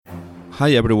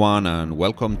Hi everyone and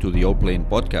welcome to the Allplane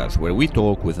Podcast, where we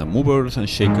talk with the movers and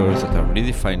shakers that are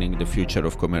redefining the future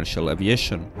of commercial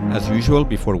aviation. As usual,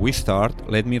 before we start,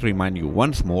 let me remind you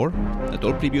once more that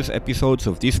all previous episodes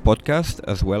of this podcast,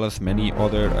 as well as many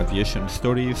other aviation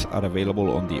stories, are available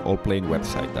on the Allplane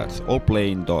website. That's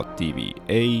allplane.tv,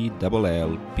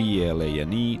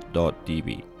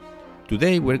 allplane.tv.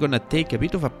 Today we're going to take a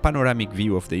bit of a panoramic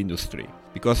view of the industry,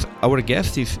 because our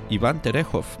guest is Ivan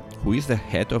Terekhov, who is the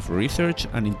head of research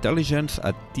and intelligence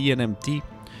at TNMT,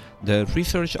 the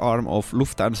research arm of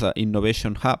Lufthansa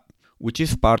Innovation Hub, which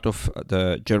is part of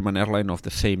the German airline of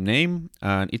the same name,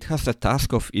 and it has the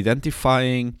task of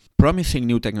identifying promising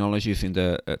new technologies in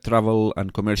the travel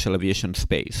and commercial aviation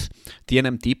space.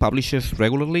 TNMT publishes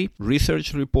regularly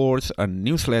research reports and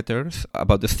newsletters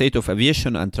about the state of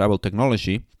aviation and travel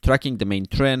technology, tracking the main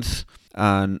trends,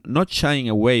 and not shying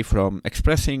away from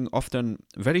expressing often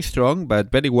very strong but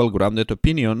very well-grounded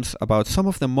opinions about some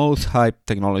of the most hyped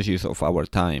technologies of our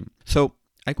time. So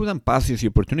I couldn't pass this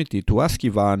opportunity to ask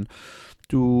Ivan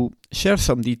to share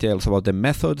some details about the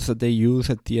methods that they use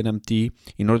at TNMT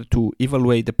in order to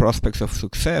evaluate the prospects of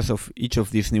success of each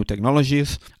of these new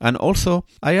technologies. And also,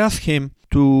 I asked him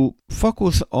to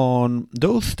focus on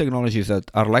those technologies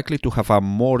that are likely to have a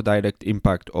more direct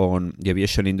impact on the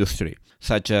aviation industry,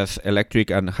 such as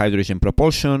electric and hydrogen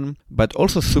propulsion, but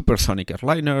also supersonic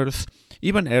airliners,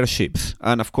 even airships,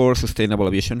 and of course sustainable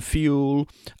aviation fuel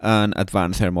and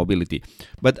advanced air mobility.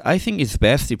 But I think it's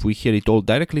best if we hear it all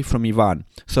directly from Ivan.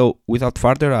 So without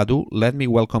further ado, let me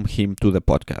welcome him to the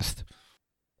podcast.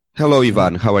 Hello,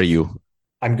 Ivan. How are you?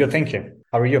 I'm good, thank you.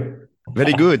 How are you?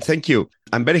 Very good, thank you.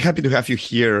 I'm very happy to have you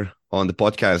here on the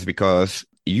podcast because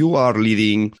you are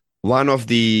leading one of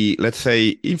the, let's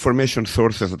say, information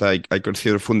sources that I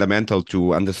consider fundamental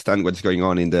to understand what's going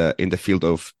on in the field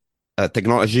of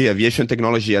technology, aviation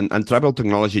technology, and travel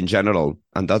technology in general.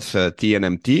 And that's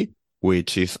TNMT,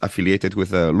 which is affiliated with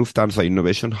the Lufthansa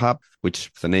Innovation Hub,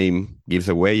 which the name gives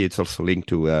away. It's also linked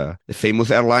to the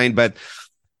famous airline. But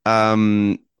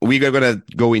we are going to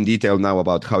go in detail now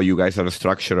about how you guys are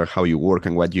structured, how you work,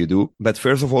 and what you do. But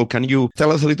first of all, can you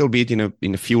tell us a little bit in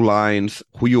a few lines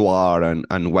who you are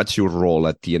and what's your role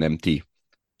at TNMT?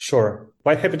 Sure.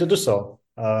 Quite happy to do so.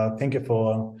 Thank you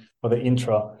for the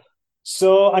intro.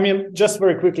 So, just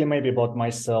very quickly, maybe about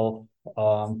myself.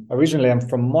 Originally, I'm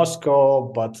from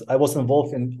Moscow, but I was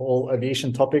involved in all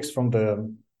aviation topics from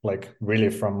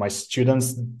from my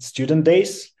student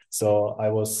days. So I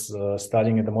was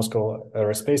studying at the Moscow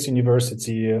Aerospace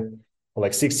University for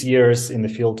 6 years in the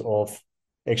field of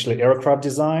actually aircraft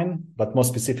design, but more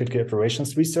specifically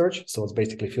operations research. So it's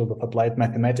basically field of applied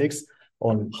mathematics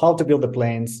on how to build the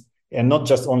planes. And not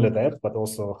just only that, but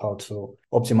also how to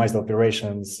optimize the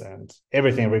operations and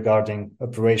everything regarding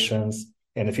operations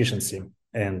and efficiency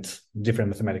and different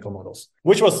mathematical models,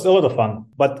 which was a lot of fun.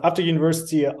 But after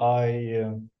university, I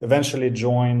eventually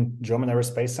joined German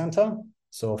Aerospace Center.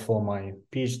 So for my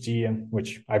PhD,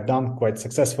 which I've done quite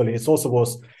successfully, it also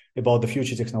was about the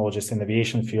future technologies in the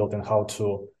aviation field and how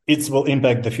it will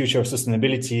impact the future of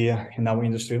sustainability in our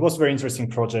industry. It was very interesting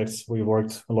projects. We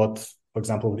worked a lot, for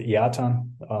example, with IATA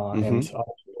and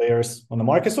other players on the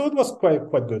market. So it was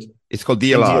quite good. It's called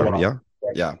DLR, yeah?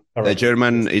 Right. Yeah. Right. The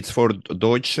German, it's for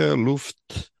Deutsche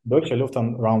Lufthansa.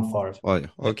 Oh,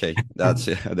 okay. That's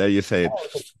there you say it.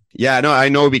 Yeah, no, I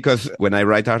know because when I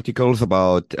write articles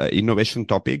about innovation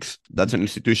topics, that's an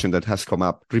institution that has come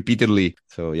up repeatedly.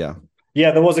 So, yeah.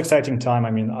 Yeah, that was exciting time.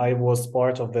 I was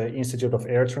part of the Institute of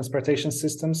Air Transportation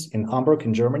Systems in Hamburg,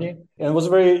 in Germany. And it was a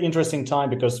very interesting time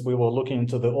because we were looking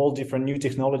into all different new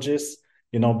technologies.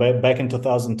 Back in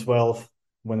 2012,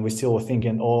 when we still were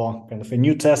thinking, kind of a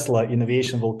new Tesla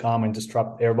innovation will come and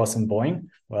disrupt Airbus and Boeing.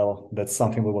 Well, that's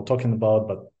something we were talking about,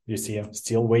 but you see, I'm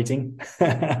still waiting.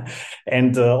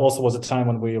 And also was a time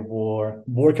when we were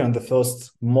working on the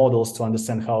first models to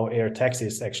understand how air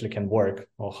taxis actually can work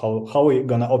or how we're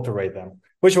going to operate them,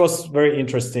 which was very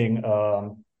interesting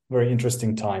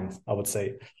time, I would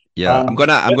say. Yeah, I'm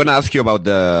gonna ask you about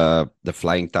the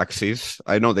flying taxis.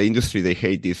 I know the industry, they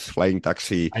hate this flying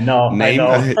taxi name. I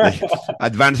know.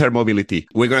 Advanced air mobility.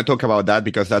 We're gonna talk about that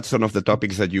because that's one of the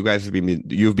topics that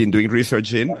you've been doing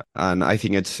research in, and I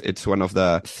think it's one of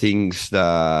the things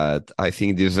that I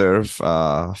think deserve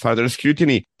further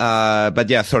scrutiny. But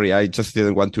yeah, sorry, I just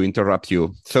didn't want to interrupt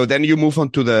you. So then you move on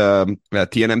to the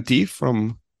TNMT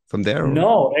from there?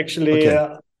 No, actually,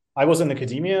 okay. I was in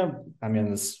academia.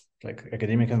 It's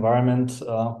academic environment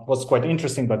was quite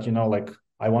interesting, but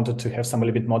I wanted to have some a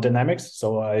little bit more dynamics,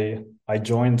 so I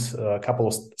joined a couple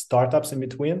of startups in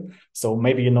between. So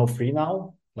maybe Free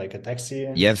now. like a taxi?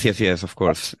 Yes, of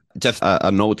course. Just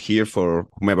a note here for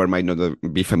whomever might not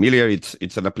be familiar.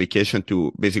 It's an application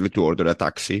to basically to order a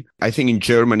taxi. I think in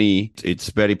Germany, it's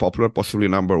very popular, possibly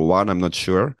number one. I'm not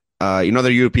sure. In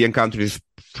other European countries,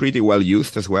 pretty well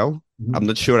used as well. I'm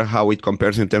not sure how it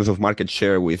compares in terms of market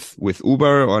share with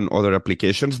Uber on other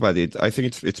applications, but I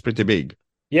think it's pretty big.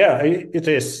 Yeah, it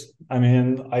is. I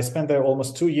mean, I spent there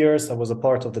almost 2 years. I was a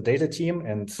part of the data team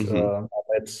and I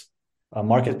led a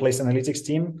marketplace analytics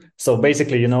team. So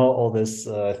basically, all these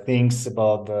things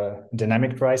about the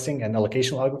dynamic pricing and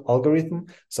allocation algorithm.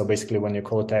 So basically, when you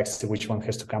call a taxi, which one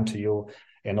has to come to you?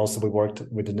 And also we worked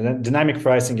with the dynamic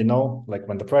pricing, like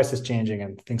when the price is changing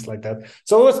and things like that.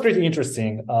 So it was pretty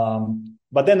interesting.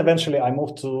 But then eventually I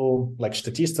moved to like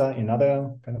Statista,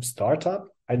 another kind of startup.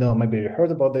 I don't know, maybe you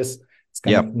heard about this. It's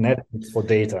kind of Netflix for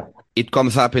data. It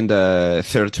comes up in the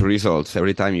search results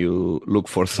every time you look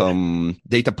for some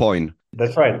data point.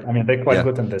 That's right. I mean, they're quite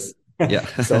good in this. Yeah.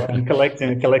 So and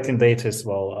collecting data as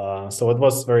well. So it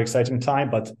was a very exciting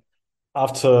time. But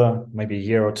after maybe a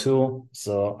year or two,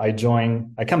 so I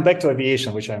come back to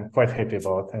aviation, which I'm quite happy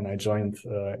about. And I joined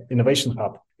Innovation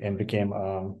Hub and became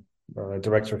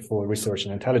director for research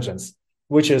and intelligence,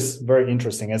 which is very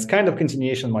interesting. It's kind of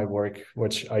continuation of my work,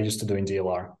 which I used to do in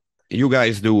DLR. You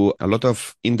guys do a lot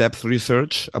of in-depth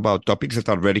research about topics that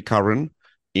are very current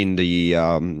in the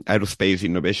aerospace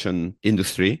innovation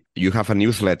industry. You have a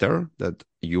newsletter that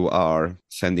you are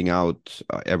sending out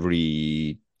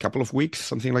every couple of weeks,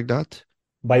 something like that?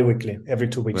 Bi-weekly, every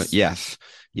 2 weeks.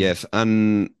 Yes.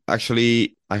 And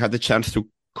actually, I had the chance to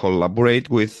collaborate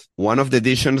with one of the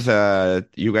editions that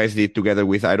you guys did together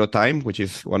with Aerotime, which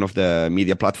is one of the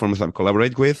media platforms I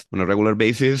collaborate with on a regular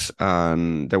basis.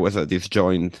 And there was this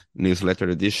joint newsletter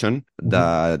edition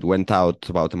that went out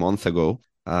about a month ago.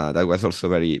 That was also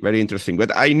very, very interesting.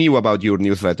 But I knew about your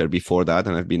newsletter before that,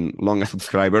 and I've been long a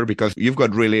subscriber because you've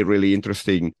got really, really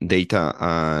interesting data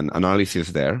and analysis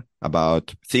there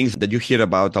about things that you hear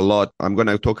about a lot. I'm going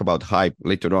to talk about hype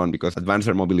later on because advanced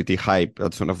air mobility hype,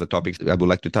 that's one of the topics I would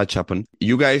like to touch upon.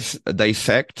 You guys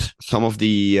dissect some of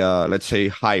the, let's say,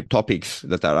 hype topics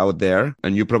that are out there,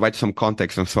 and you provide some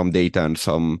context and some data and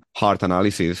some hard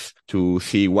analysis to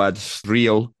see what's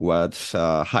real, what's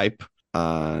hype,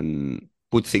 and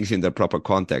put things in their proper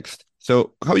context.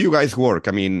 So how you guys work?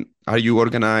 I mean, are you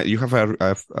organized? You have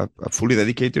a fully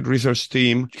dedicated research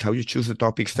team? How you choose the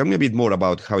topics? Tell me a bit more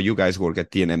about how you guys work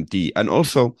at TNMT. And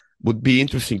also would be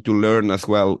interesting to learn as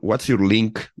well, what's your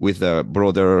link with the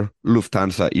broader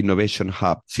Lufthansa Innovation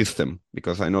Hub system?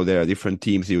 Because I know there are different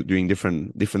teams doing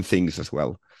different things as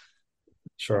well.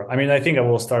 Sure. I mean, I think I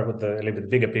will start with a little bit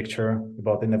bigger picture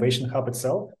about the Innovation Hub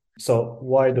itself. So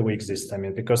why do we exist? I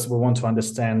mean, because we want to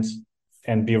understand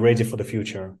and be ready for the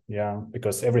future. Yeah,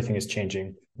 because everything is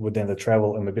changing within the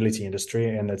travel and mobility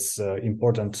industry, and it's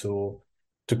important to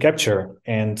capture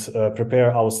and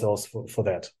prepare ourselves for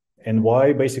that. And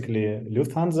why basically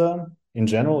Lufthansa in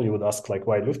general? You would ask, like,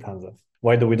 why Lufthansa?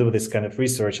 Why do we do this kind of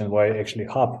research, and why actually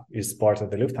Hub is part of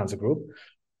the Lufthansa group?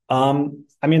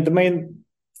 I mean, the main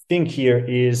thing here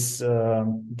is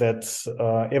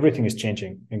that everything is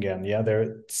changing again. Yeah, there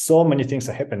are so many things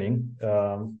are happening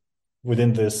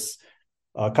within this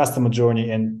customer journey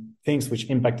and things which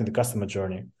impact the customer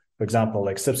journey. For example,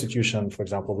 like substitution, for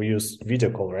example, we use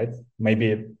video call, right?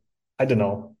 Maybe, I don't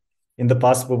know, in the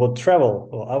past we will travel,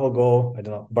 or I will go, I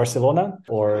don't know, Barcelona,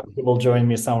 or you will join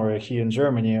me somewhere here in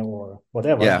Germany or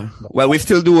whatever. Yeah. Well, we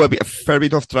still do a fair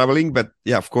bit of traveling, but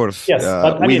yeah, of course. Yes,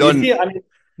 but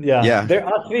there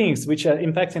are things which are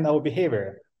impacting our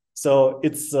behavior. So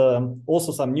it's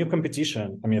also some new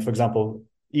competition. I mean, for example,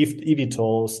 if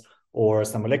eVTOLs or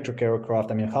some electric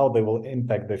aircraft, I mean, how they will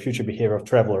impact the future behavior of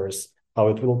travelers, how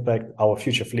it will impact our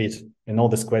future fleet, and all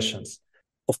these questions.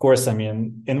 Of course, I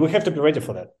mean, and we have to be ready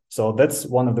for that. So that's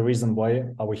one of the reasons why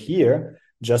we're here,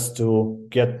 just to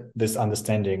get this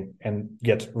understanding and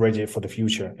get ready for the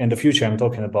future. And the future, I'm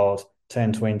talking about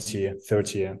 10, 20,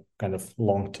 30 kind of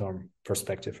long-term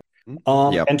perspective.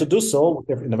 And to do so,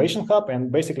 we have Innovation Hub,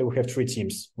 and basically we have 3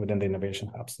 teams within the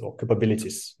Innovation Hub, so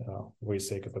capabilities, we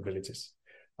say capabilities.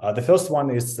 The first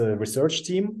one is the research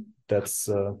team. That's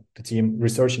the team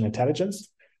research and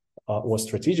intelligence or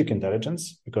strategic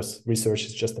intelligence, because research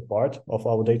is just a part of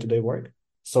our day-to-day work.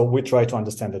 So we try to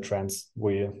understand the trends.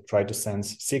 We try to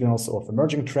sense signals of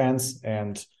emerging trends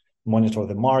and monitor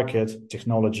the market,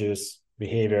 technologies,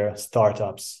 behavior,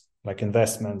 startups, like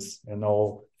investments and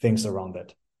all things around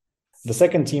that. The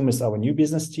second team is our new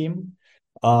business team.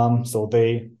 So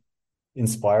they,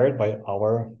 inspired by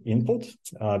our input,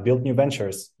 build new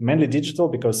ventures, mainly digital,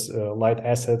 because light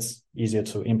assets, easier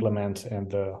to implement,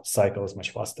 and the cycle is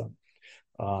much faster.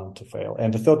 to fail.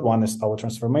 And the third one is our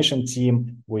transformation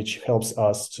team, which helps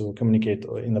us to communicate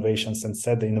innovations and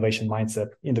set the innovation mindset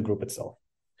in the group itself,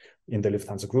 in the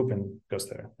Lufthansa group, and because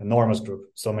they're an enormous group,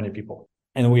 so many people.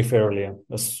 And we're fairly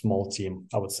a small team,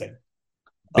 I would say.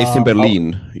 Based in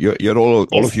Berlin. You're all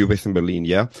of you based in Berlin,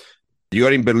 yeah? You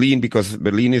are in Berlin because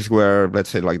Berlin is where, let's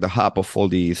say, like the hub of all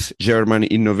these German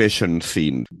innovation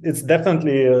scene. It's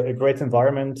definitely a great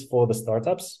environment for the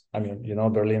startups. I mean,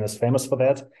 Berlin is famous for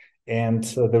that. And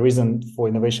the reason for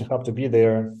Innovation Hub to be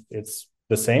there, it's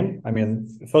the same. I mean,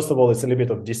 first of all, it's a little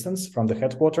bit of distance from the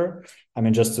headquarters. I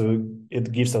mean,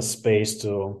 it gives us space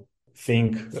to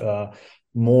think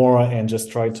more and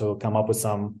just try to come up with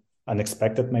some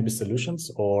unexpected maybe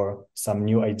solutions or some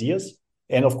new ideas.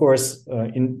 And of course,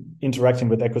 in interacting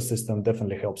with ecosystem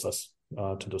definitely helps us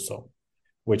to do so,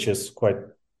 which is quite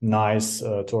nice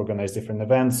to organize different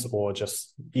events or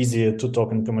just easier to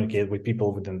talk and communicate with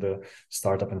people within the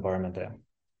startup environment there.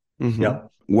 Mm-hmm. Yeah.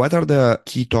 What are the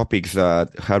key topics that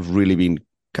have really been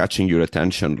catching your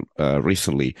attention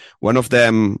recently? One of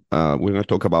them we're going to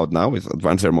talk about now is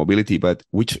advanced air mobility, but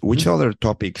which other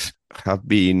topics have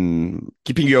been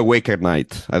keeping you awake at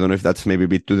night? I don't know if that's maybe a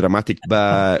bit too dramatic,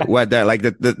 but what like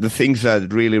the things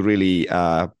that really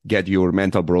get your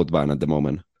mental broadband at the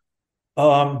moment?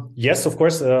 Yes, of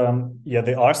course.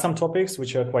 There are some topics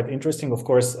which are quite interesting. Of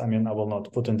course, I mean, I will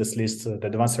not put in this list the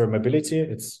advanced air mobility.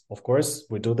 It's, of course,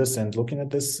 we do this and looking at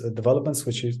this developments,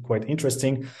 which is quite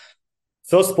interesting.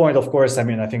 First point, of course, I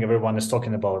mean, I think everyone is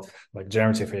talking about like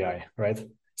generative AI, right?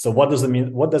 So what does it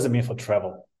mean? What does it mean for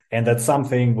travel? And that's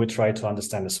something we try to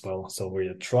understand as well. So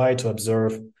we try to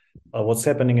observe what's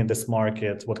happening in this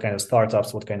market, what kind of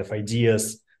startups, what kind of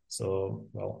ideas. So,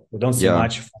 well, we don't see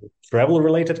much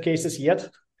travel-related cases yet.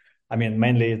 I mean,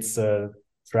 mainly it's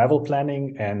travel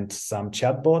planning and some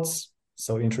chatbots,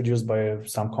 so introduced by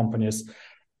some companies.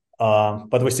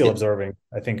 But we're still observing.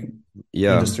 I think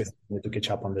industry need to catch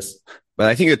up on this. But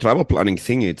I think the travel planning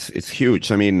thing, it's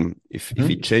huge. I mean, if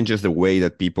it changes the way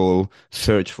that people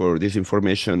search for this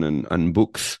information and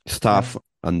books stuff,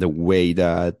 and the way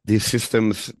that these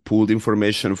systems pulled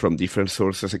information from different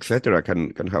sources, etc.,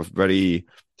 can have very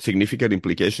significant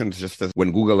implications, just as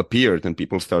when Google appeared and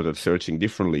people started searching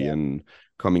differently and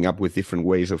coming up with different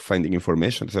ways of finding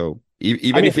information. So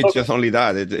even if it's just only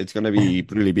that, it's going to be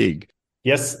really big.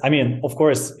 Yes. I mean, of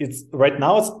course, it's right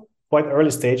now it's quite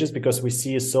early stages because we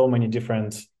see so many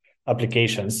different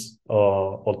applications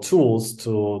or tools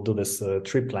to do this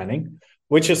trip planning,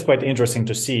 which is quite interesting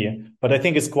to see. But I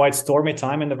think it's quite stormy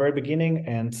time in the very beginning,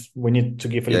 and we need to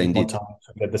give a little more time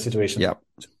to get the situation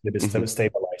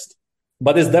stabilized.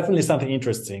 But it's definitely something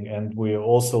interesting, and we're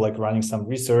also like running some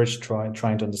research, trying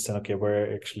to understand, okay,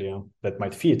 where actually that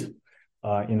might fit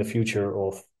in the future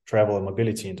of travel and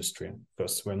mobility industry,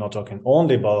 because we're not talking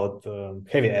only about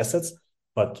heavy assets,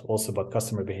 but also about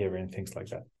customer behavior and things like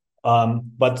that.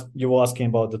 But you were asking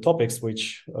about the topics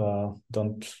which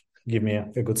don't give me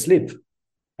a good sleep.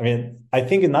 I mean, I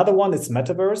think another one is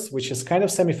metaverse, which is kind of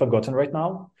semi-forgotten right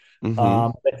now.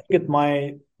 I think it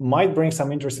might bring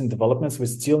some interesting developments. We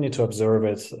still need to observe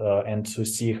it and to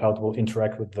see how it will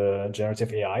interact with the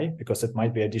generative AI, because it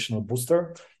might be additional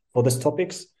booster for these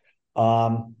topics.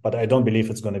 But I don't believe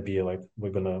it's going to be like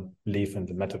we're going to live in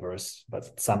the metaverse,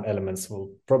 but some elements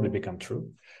will probably become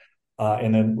true.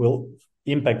 And then will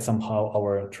impact somehow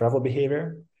our travel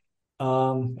behavior.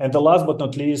 And the last but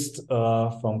not least,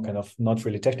 from kind of not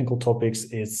really technical topics,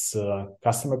 is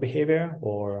customer behavior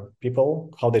or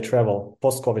people, how they travel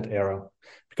post-COVID era.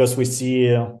 Because we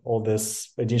see all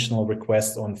this additional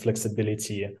requests on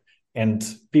flexibility, and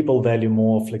people value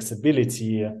more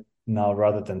flexibility now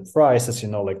rather than price. As you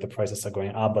know, like the prices are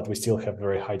going up, but we still have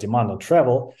very high demand on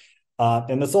travel.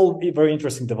 And it's all very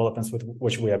interesting developments with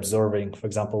which we're observing. For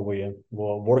example, we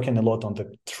were working a lot on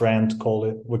the trend,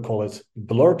 we call it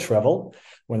blur travel,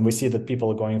 when we see that people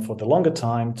are going for the longer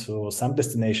time to some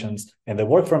destinations and they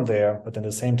work from there, but at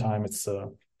the same time, it's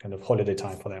kind of holiday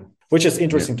time for them, which is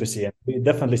interesting to see. And we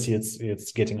definitely see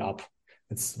it's getting up.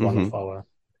 It's one of our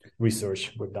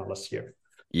research we've done last year.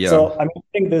 Yeah. So I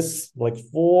think this like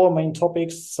 4 main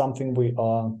topics, something we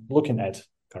are looking at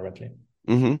currently.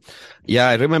 Yeah,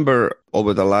 I remember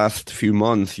over the last few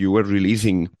months, you were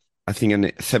releasing, I think,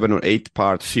 a 7 or 8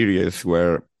 part series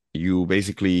where you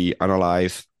basically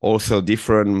analyze also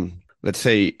different, let's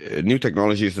say, new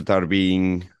technologies that are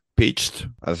being pitched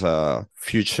as a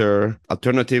future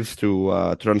alternatives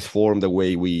to transform the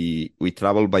way we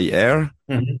travel by air.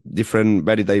 Different,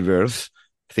 very diverse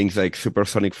things like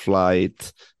supersonic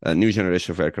flight, a new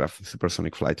generation of aircraft,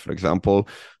 supersonic flight, for example,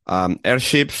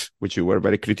 airships, which you were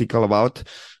very critical about.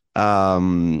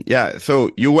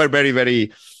 So you were very,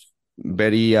 very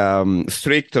very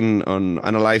strict on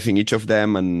analyzing each of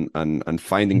them and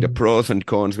finding the pros and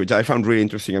cons, which I found really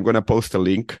interesting. I'm going to post a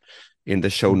link in the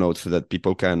show notes so that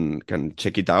people can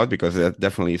check it out, because that's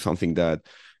definitely something that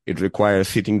it requires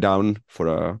sitting down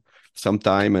for some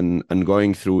time and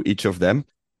going through each of them.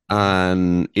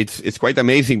 And it's quite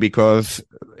amazing because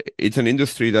it's an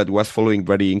industry that was following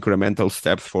very incremental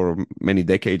steps for many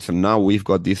decades. And now we've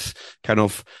got this kind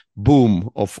of boom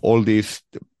of all these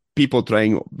people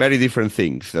trying very different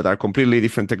things that are completely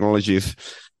different technologies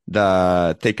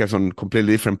that take us on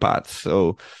completely different paths.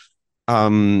 So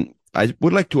I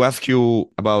would like to ask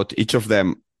you about each of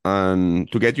them and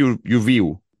to get your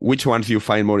view, which ones you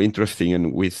find more interesting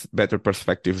and with better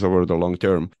perspectives over the long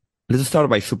term. Let's start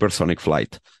by supersonic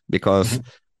flight, because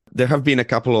there have been a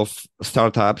couple of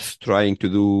startups trying to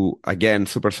do, again,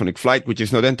 supersonic flight, which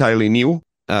is not entirely new.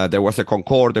 There was a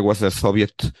Concorde, there was a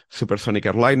Soviet supersonic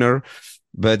airliner,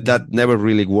 but that never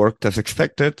really worked as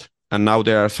expected. And now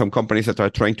there are some companies that are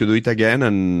trying to do it again,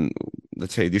 and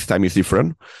let's say this time is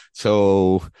different.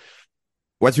 So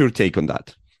what's your take on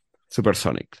that,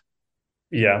 supersonic?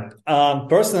 Yeah.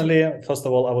 Personally, first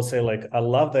of all, I would say I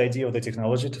love the idea of the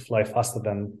technology to fly faster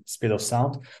than speed of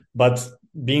sound, but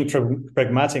being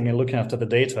pragmatic and looking after the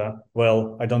data,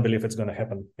 well, I don't believe it's going to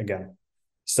happen again.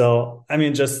 So,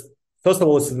 just first of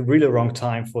all, it's a really wrong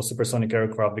time for supersonic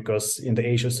aircraft, because in the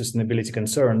age of sustainability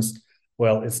concerns,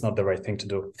 well, it's not the right thing to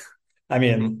do.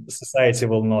 Society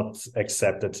will not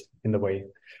accept it in the way.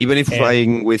 Even if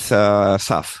flying with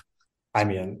SAF.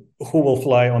 Who will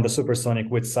fly on the supersonic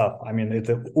with SAF? It's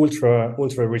the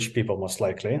ultra rich people, most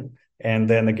likely. And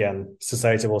then again,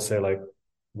 society will say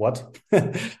what?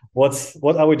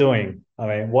 What are we doing?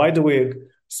 Why do we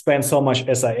spend so much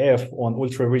SIF on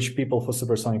ultra rich people for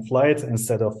supersonic flight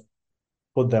instead of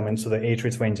put them into the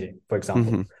A320, for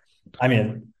example?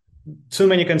 Too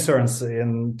many concerns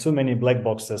and too many black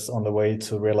boxes on the way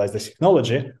to realize this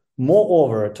technology.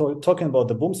 Moreover, talking about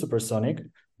the boom supersonic,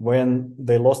 when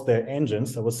they lost their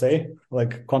engines, I would say,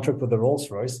 contract with the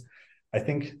Rolls-Royce. I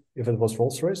think if it was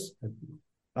Rolls-Royce,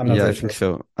 I'm not really sure. I think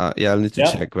so. I'll need to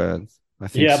check, but I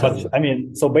think so.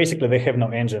 But so basically they have no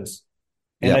engines.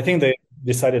 And I think they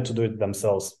decided to do it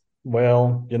themselves.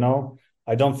 Well,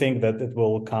 I don't think that it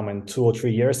will come in 2 or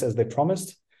 3 years as they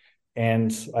promised.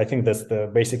 And I think that's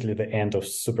basically the end of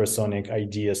supersonic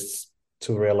ideas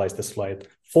to realize this flight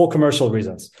for commercial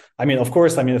reasons. Of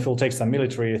course, if it will take some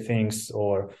military things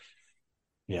or,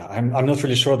 I'm not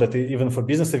really sure that even for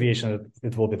business aviation,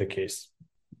 it will be the case.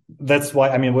 That's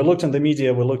why, we looked in the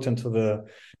media, we looked into the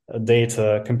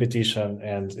data competition,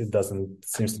 and it doesn't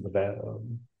seem to be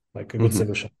a good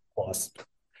solution for us.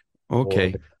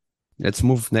 Okay. Let's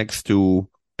move next to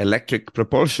electric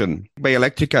propulsion. By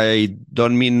electric, I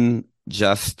don't mean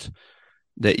just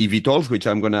the eVTOLs, which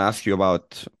I'm going to ask you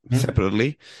about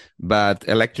separately, but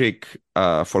electric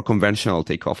for conventional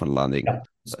takeoff and landing. Yeah,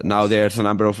 now there's a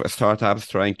number of startups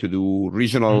trying to do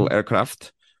regional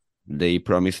aircraft. They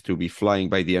promise to be flying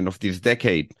by the end of this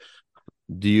decade.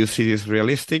 Do you see this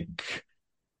realistic?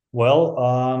 Well,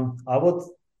 I would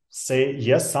say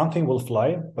yes, something will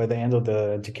fly by the end of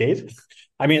the decade.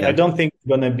 I don't think it's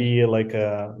going to be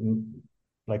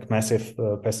like massive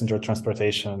passenger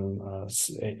transportation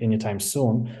anytime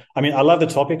soon. I love the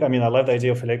topic. I love the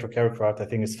idea of electric aircraft. I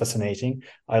think it's fascinating.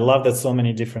 I love that so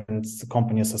many different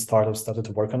companies and startups started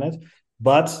to work on it.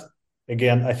 But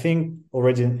again, I think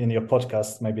already in your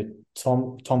podcast, maybe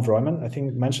Tom Vroyman, I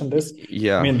think, mentioned this.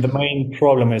 Yeah. The main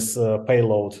problem is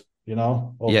payload, of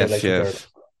the electric aircraft.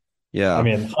 Yeah.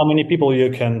 How many people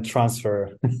you can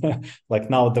transfer?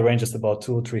 Now the range is about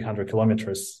 200-300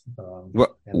 kilometers.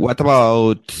 What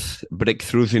about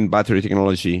breakthroughs in battery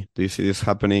technology? Do you see this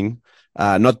happening?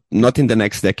 Not in the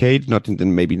next decade, not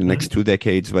in maybe the next 2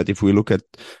 decades, but if we look at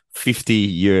 50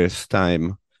 years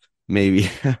time, maybe.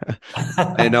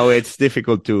 I know it's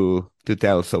difficult to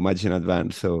tell so much in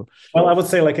advance. So, well, I would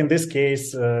say in this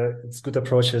case, it's good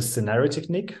approach is scenario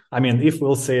technique. If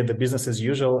we'll say the business as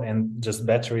usual and just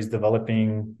batteries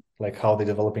developing how they're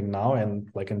developing now, and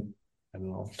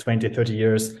in 20, 30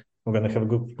 years, we're going to have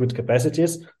good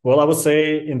capacities. Well, I would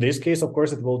say in this case, of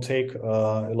course, it will take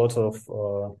a lot of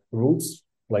routes,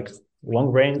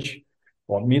 long range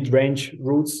or mid-range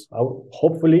routes,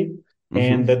 hopefully.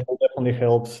 And that will definitely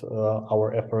help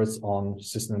our efforts on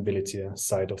sustainability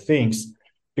side of things.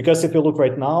 Because if you look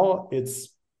right now, it's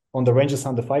on the ranges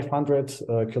under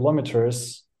 500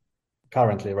 kilometers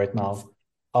currently right now.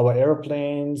 Our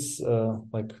airplanes,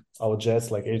 our jets,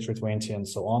 A320 and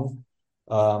so on,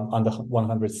 under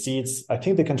 100 seats, I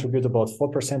think they contribute about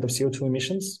 4% of CO2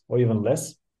 emissions or even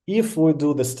less. if we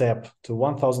do the step to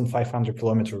 1,500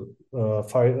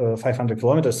 500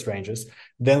 kilometers ranges,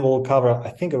 then we'll cover,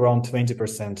 I think, around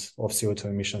 20% of CO2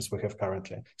 emissions we have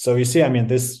currently. So you see, I mean,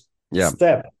 this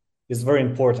step is very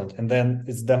important, and then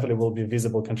it's definitely will be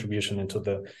visible contribution into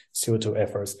the CO2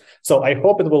 efforts. So I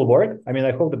hope it will work. I mean,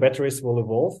 I hope the batteries will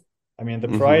evolve. I mean, the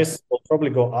price will probably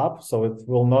go up, so it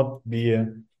will not be,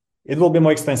 it will be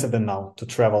more expensive than now to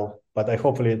travel, but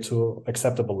hopefully to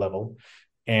acceptable level.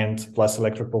 And plus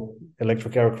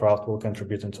electric aircraft will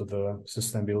contribute into the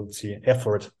sustainability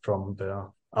effort from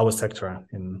our sector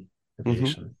in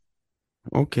aviation.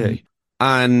 Okay.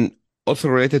 And also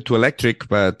related to electric,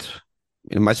 but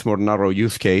in a much more narrow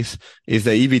use case, is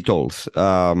the eVTOLs,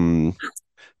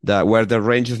 where the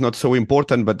range is not so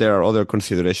important, but there are other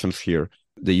considerations here.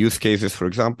 The use cases, for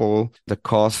example, the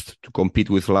cost to compete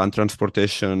with land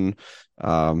transportation,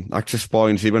 access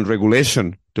points, even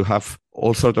regulation to have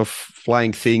all sort of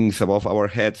flying things above our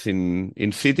heads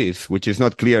in cities, which is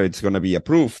not clear it's going to be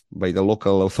approved by the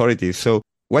local authorities. So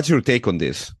what's your take on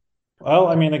this? Well,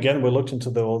 I mean, again, we looked into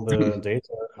all the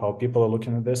data, how people are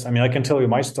looking at this. I mean, I can tell you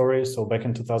my story. So back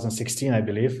in 2016, I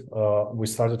believe, we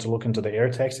started to look into the air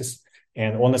taxis.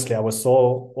 And honestly, I was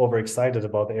so overexcited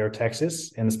about the air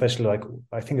taxis, and especially like,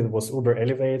 I think it was Uber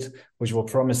Elevate, which were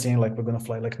promising like we're going to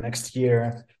fly like next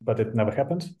year, but it never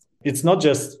happened. It's not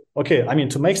just, okay, I mean,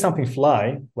 to make something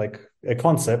fly, like a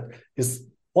concept is,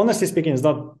 honestly speaking, is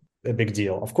not a big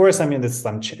deal. Of course, I mean, there's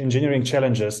some engineering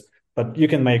challenges, but you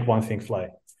can make one thing fly.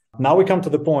 Now we come to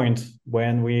the point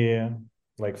when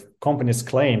like companies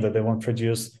claim that they want to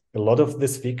produce a lot of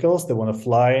these vehicles. They want to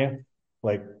fly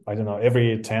like, I don't know,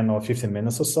 every 10 or 15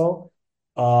 minutes or so.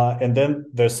 And then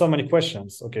there's so many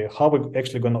questions. Okay, how are we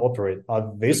actually going to operate?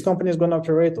 Are these companies going to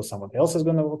operate or someone else is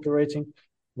going to be operating?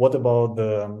 What about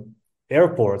the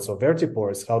airports or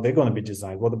vertiports? How they're going to be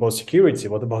designed? What about security?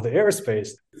 What about the airspace?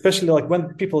 Especially like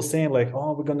when people saying like,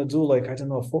 oh, we're going to do like, I don't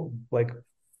know, like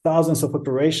thousands of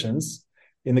operations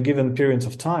in a given period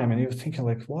of time. And you're thinking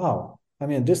like, wow, I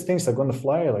mean, these things are going to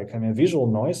fly. Like, I mean, visual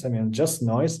noise, I mean, just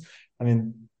noise. I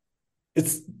mean,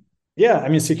 I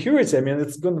mean, security, I mean,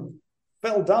 it's going to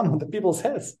fell down on the people's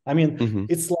heads. I mean,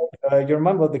 it's like, you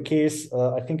remember the case,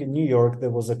 I think in New York, there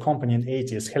was a company in the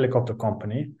 80s, helicopter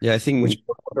company. Yeah, I think. Which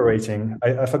was operating,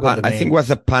 I forgot the name. I think it was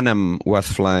the Pan Am was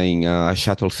flying a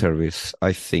shuttle service,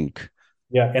 I think.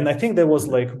 Yeah, and I think there was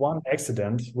like one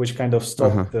accident which kind of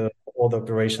stopped all the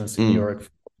operations in New York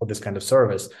for this kind of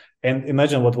service. And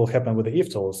imagine what will happen with the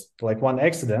eVTOLs. Like one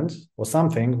accident or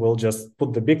something will just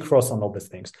put the big cross on all these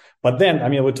things. But then, I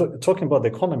mean, we're talking about the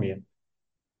economy.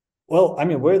 Well, I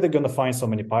mean, where are they going to find so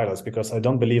many pilots? Because I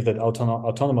don't believe that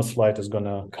autonomous flight is going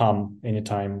to come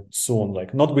anytime soon,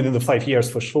 like not within the 5 years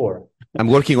for sure. I'm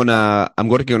working on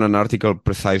an article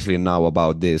precisely now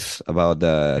about this, about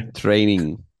the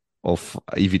training of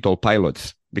eVTOL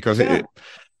pilots, because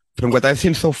from what I've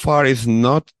seen so far is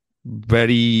not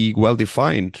very well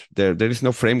defined. There is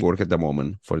no framework at the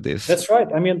moment for this. That's right.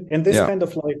 I mean, and this kind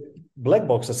of like black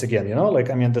boxes again, you know, like,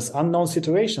 I mean, there's unknown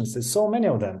situations. There's so many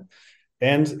of them.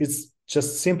 And it's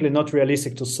just simply not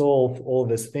realistic to solve all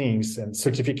these things and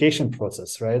certification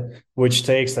process, right? Which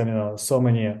takes, I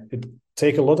mean, it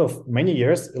take many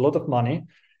years, a lot of money.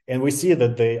 And we see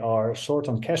that they are short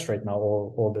on cash right now,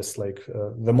 all this, like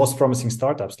the most promising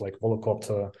startups like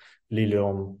Volocopter,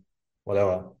 Lilium,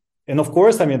 whatever. And of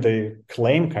course, I mean, they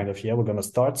claim kind of, we're going to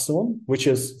start soon, which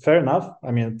is fair enough.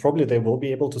 I mean, probably they will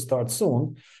be able to start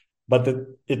soon. But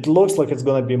it looks like it's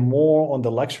going to be more on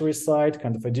the luxury side,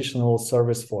 kind of additional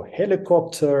service for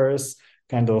helicopters,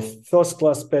 kind of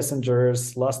first-class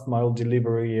passengers, last-mile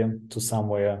delivery to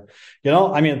somewhere. You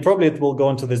know, I mean, probably it will go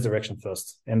into this direction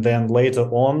first. And then later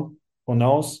on, who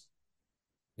knows?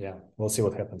 Yeah, we'll see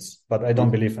what happens. But I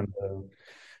don't believe in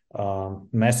the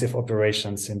massive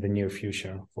operations in the near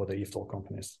future for the eVTOL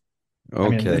companies. Okay. I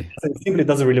mean, it simply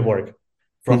doesn't really work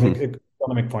from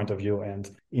economic point of view and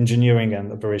engineering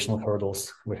and operational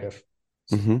hurdles we have.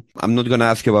 I'm not going to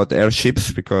ask you about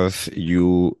airships because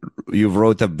you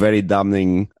wrote a very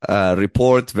damning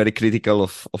report, very critical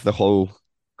of the whole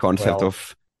concept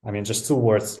of. I mean, just 2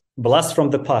 words: blast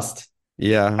from the past.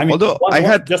 Yeah. I mean, although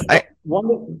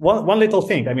one little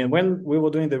thing. I mean, when we were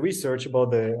doing the research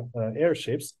about the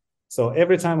airships, so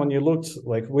every time when you looked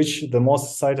like the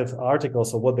most cited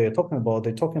articles or what they're talking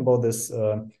about this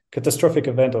catastrophic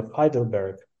event of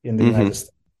Heidelberg in the United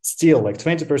States. Still, like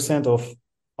 20% of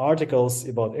articles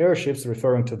about airships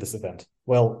referring to this event.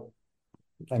 Well,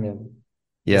 I mean,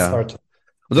 it's hard to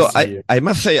although I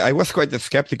must say I was quite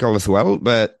skeptical as well,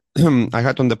 but I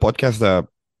had on the podcast the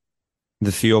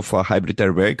CEO of hybrid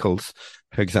air vehicles,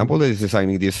 for example, that is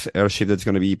designing this airship that's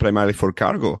going to be primarily for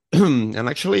cargo. And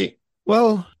actually,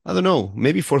 well, I don't know,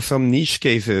 maybe for some niche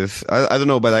cases, I don't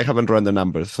know, but I haven't run the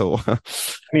numbers. So, I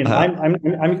mean,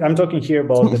 I'm talking here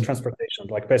about the transportation,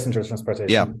 like passenger yeah,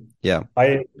 transportation. yeah.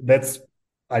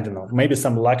 I don't know, maybe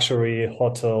some luxury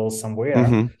hotel somewhere,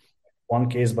 Mm-hmm, one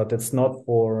case, but it's not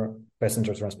for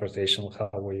passenger transportation. How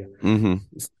we mm-hmm,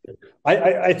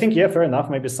 I think, yeah, fair enough.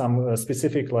 Maybe some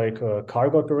specific like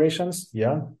cargo operations.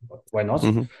 Yeah, why not?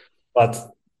 mm-hmm. But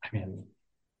I mean,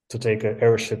 to take an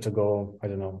airship to go, I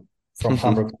don't know, from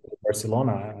Hamburg to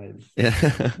Barcelona, I Yeah.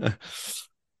 don't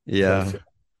Yeah. feel.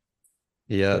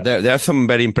 Yeah. Yeah, There are some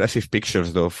very impressive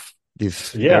pictures though, of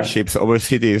these yeah. airships over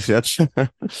cities. That's I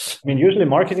mean, usually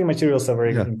marketing materials are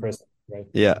very yeah. impressive, right?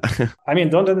 Yeah. I mean,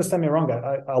 don't understand me wrong.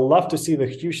 I love to see the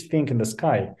huge thing in the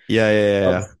sky, Yeah.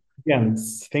 but Yeah. again,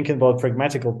 thinking about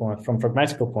pragmatical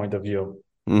point of view.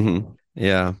 Yeah.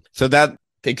 Yeah. So that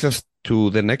takes us to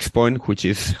the next point, which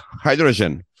is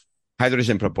hydrogen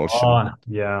propulsion, Oh,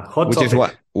 yeah, hot which is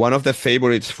topic. one of the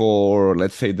favorites for,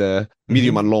 let's say, the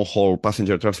medium and Mhm. long haul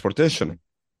passenger transportation.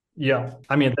 Yeah,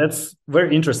 I mean, that's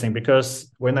very interesting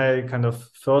because when I kind of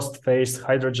first faced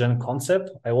hydrogen concept,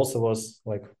 I also was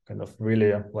like kind of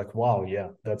really like, wow, yeah,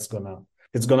 it's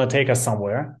gonna take us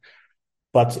somewhere.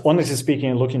 But honestly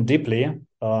speaking, looking deeply,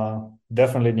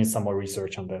 definitely need some more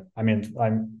research on that. I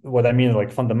mean,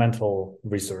 like fundamental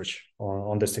research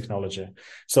on this technology.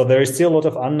 So there is still a lot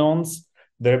of unknowns.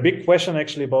 There are big question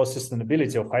actually about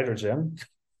sustainability of hydrogen.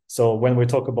 So when we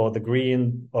talk about the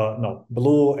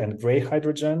blue and gray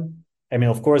hydrogen, I mean,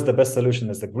 of course, the best solution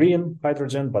is the green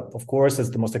hydrogen, but of course, it's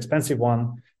the most expensive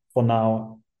one for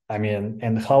now. I mean,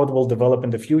 and how it will develop in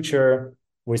the future,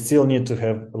 we still need to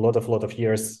have a lot of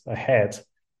years ahead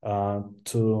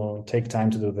to take time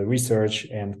to do the research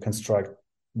and construct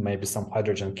maybe some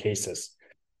hydrogen cases.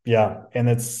 Yeah, and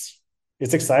it's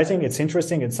exciting, it's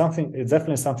interesting, it's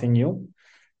definitely something new,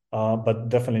 but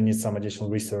definitely needs some additional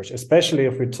research, especially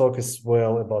if we talk as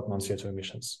well about non-CO2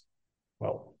 emissions.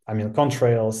 Well, I mean,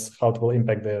 contrails, how it will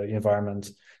impact the environment,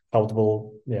 how it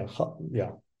will,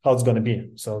 how it's going to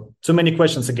be. So too many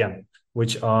questions again,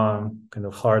 which are kind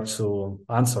of hard to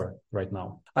answer right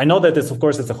now. I know that of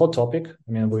course, it's a hot topic.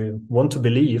 I mean, we want to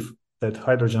believe that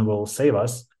hydrogen will save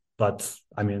us, but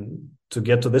I mean, to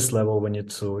get to this level, we need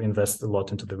to invest a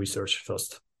lot into the research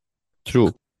first.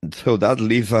 True. So that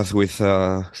leaves us with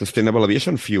sustainable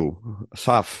aviation fuel,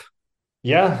 SAF.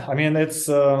 Yeah, I mean, it's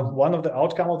one of the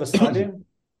outcome of the study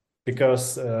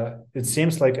because it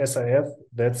seems like SIF,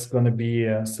 that's going to be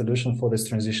a solution for this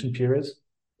transition period.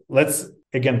 Let's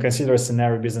again consider a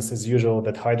scenario business as usual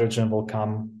that hydrogen will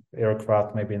come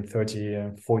aircraft maybe in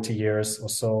 30, 40 years or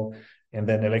so. And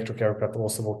then electric aircraft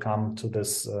also will come to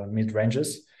this mid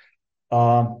ranges.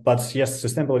 But yes,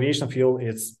 sustainable aviation fuel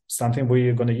is something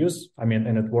we're going to use. I mean,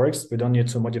 and it works. We don't need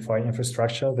to modify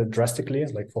infrastructure that drastically,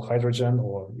 like for hydrogen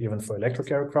or even for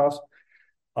electric aircraft.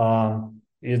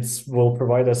 It will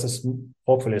provide us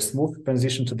hopefully a smooth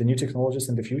transition to the new technologies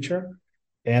in the future.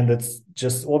 And it's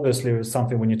just obviously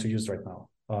something we need to use right now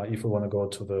if we want to go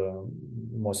to the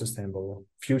more sustainable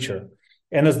future.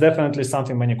 And it's definitely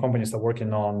something many companies are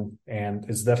working on. And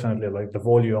it's definitely like the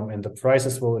volume and the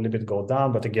prices will a little bit go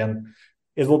down. But again,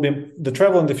 it will be the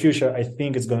travel in the future. I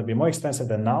think it's going to be more expensive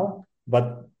than now,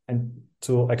 but and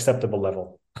to acceptable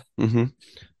level. Mm-hmm.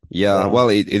 Yeah, Yeah. well,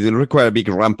 it will require a big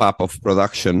ramp up of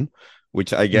production,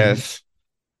 which I guess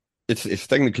it's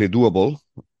technically doable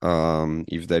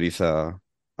if there is a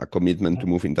commitment to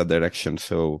move in that direction.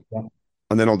 So, Yeah.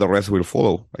 and then all the rest will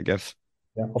follow, I guess.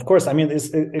 Yeah, of course. I mean, it's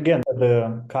again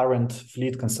the current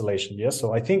fleet constellation. Yeah,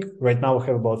 so I think right now we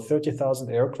have about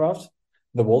 30,000 aircraft,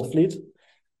 the world fleet,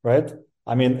 right?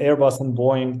 I mean, Airbus and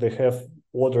Boeing, they have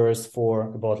orders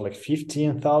for about like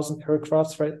 15,000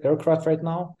 aircraft right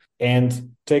now.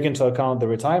 And take into account the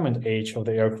retirement age of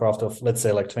the aircraft of, let's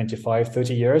say, like 25,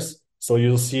 30 years. So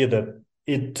you'll see that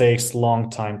it takes long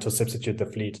time to substitute the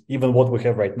fleet, even what we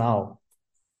have right now.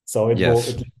 So it will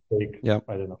Yes. take, Yeah.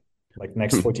 I don't know, like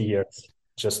next 40 years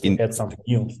just to In, add something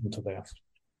new into there.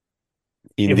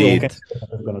 If we will indeed. consider that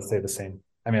it's going to stay the same.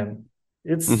 I mean,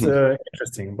 it's Mhm.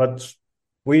 interesting, but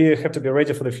we have to be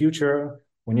ready for the future.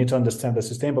 We need to understand the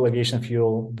sustainable aviation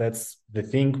fuel. That's the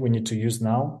thing we need to use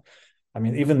now. I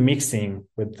mean, even mixing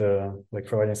with like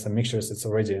providing some mixtures, it's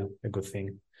already a good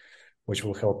thing, which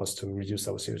will help us to reduce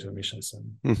our CO2 emissions. And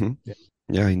Mhm. yeah.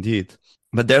 Yeah, indeed.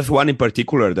 But there's one in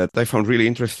particular that I found really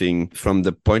interesting from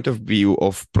the point of view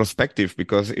of perspective,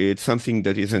 because it's something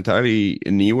that is entirely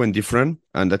new and different,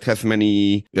 and that has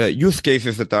many use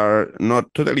cases that are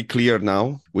not totally clear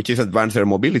now, which is advanced air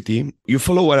mobility. You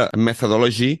follow a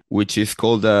methodology which is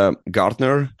called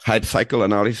Gartner Hype Cycle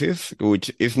Analysis,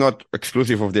 which is not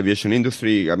exclusive of the aviation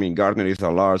industry. I mean, Gartner is a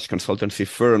large consultancy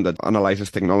firm that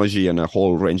analyzes technology and a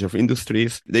whole range of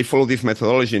industries. They follow this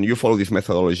methodology, and you follow this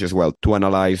methodology as well, to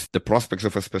analyze the prospects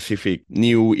of a specific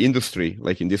new industry,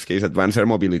 like in this case, advanced air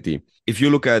mobility. If you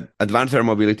look at advanced air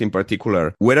mobility in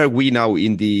particular, where are we now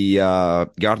in the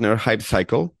Gartner hype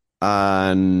cycle?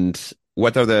 And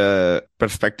what are the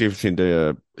perspectives in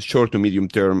the short to medium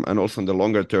term, and also in the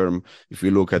longer term, if we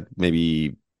look at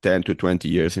maybe 10 to 20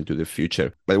 years into the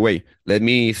future? By the way, let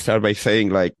me start by saying,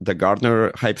 like, the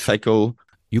Gartner hype cycle,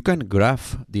 you can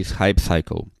graph this hype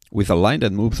cycle with a line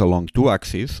that moves along two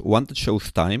axes, one that shows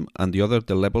time and the other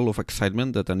the level of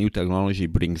excitement that a new technology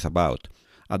brings about.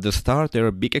 At the start, there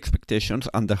are big expectations,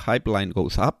 and the hype line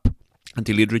goes up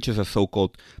until it reaches a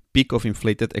so-called peak of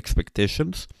inflated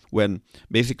expectations, when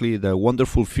basically the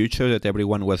wonderful future that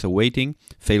everyone was awaiting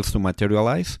fails to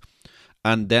materialize,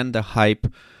 and then the hype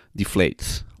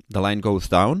deflates. The line goes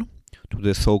down to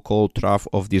the so-called trough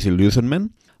of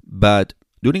disillusionment, but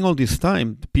during all this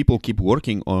time, people keep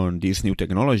working on this new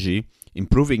technology,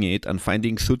 improving it, and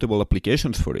finding suitable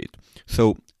applications for it.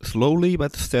 So slowly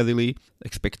but steadily,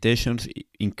 expectations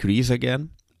increase again.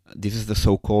 This is the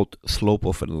so-called slope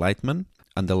of enlightenment,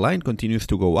 and the line continues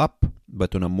to go up,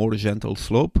 but on a more gentle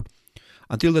slope,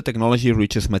 until the technology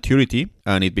reaches maturity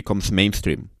and it becomes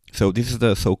mainstream. So this is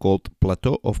the so-called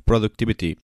plateau of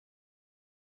productivity.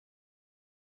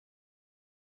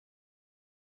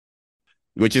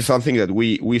 Which is something that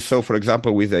we saw, for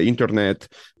example, with the internet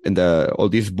and all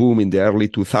this boom in the early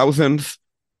 2000s.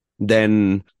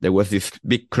 Then there was this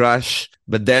big crash,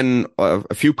 but then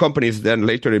a few companies then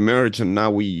later emerged, and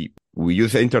now we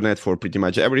use the internet for pretty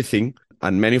much everything.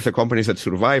 And many of the companies that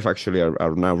survive actually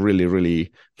are now really,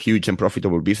 really huge and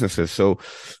profitable businesses. So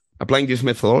applying this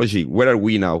methodology, where are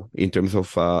we now in terms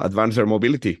of advanced air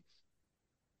mobility?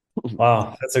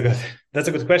 Wow, that's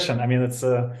a good question. I mean, it's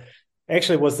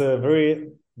actually was a very,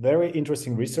 very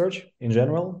interesting research in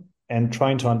general, and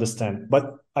trying to understand.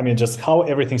 But I mean, just how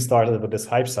everything started with this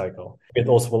hype cycle. It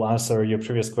also will answer your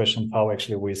previous question, how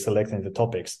actually we selected the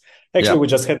topics. Actually, we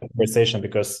just had a conversation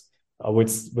because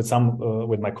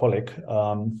with my colleague,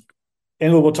 and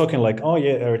we were talking like, oh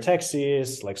yeah, air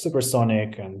taxis, like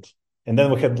supersonic, and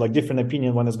then we had like different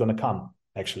opinion when it's going to come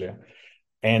actually.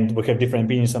 And we have different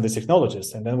opinions on these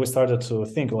technologies. And then we started to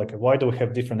think, like, why do we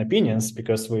have different opinions?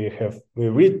 Because we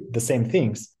read the same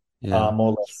things, more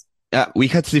or less. Yeah, we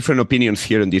had different opinions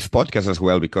here in this podcast as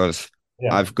well, because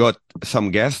I've got some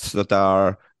guests that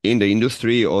are in the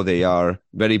industry, or they are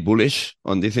very bullish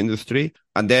on this industry.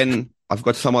 And then I've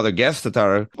got some other guests that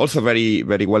are also very,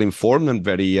 very well informed and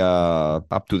very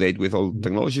up to date with all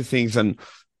technology things.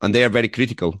 And they are very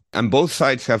critical. And both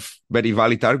sides have very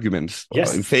valid arguments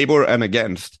in favor and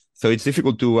against. So it's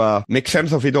difficult to make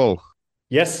sense of it all.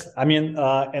 Yes. I mean,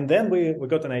 and then we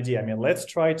got an idea. I mean, let's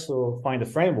try to find a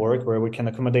framework where we can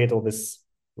accommodate all this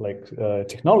like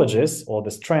technologies, all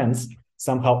these trends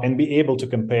somehow, and be able to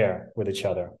compare with each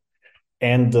other.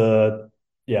 And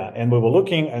and we were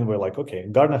looking, and we're like, okay,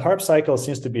 Gartner hype cycle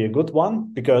seems to be a good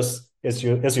one, because as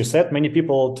you said, many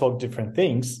people talk different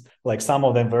things, like some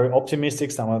of them very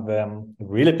optimistic, some of them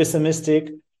really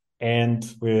pessimistic. And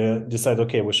we decided,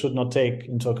 okay, we should not take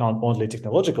into account only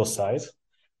technological side,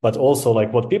 but also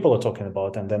like what people are talking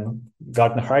about. And then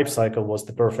Gartner hype cycle was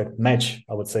the perfect match,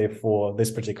 I would say, for this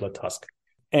particular task.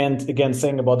 And again,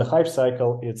 saying about the hype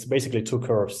cycle, it's basically two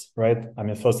curves, right? I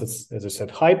mean, first, it's, as you said,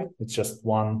 hype. It's just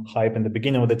one hype in the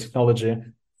beginning of the technology,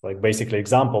 like basically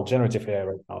example, generative AI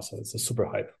right now. So it's a super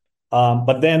hype.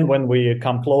 But then when we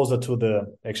come closer to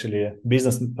the actually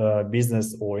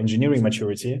business or engineering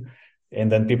maturity, and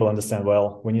then people understand,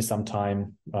 well, we need some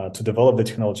time to develop the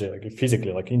technology, like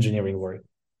physically, like engineering work.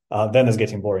 Then it's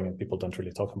getting boring, and people don't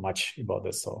really talk much about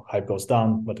this. So hype goes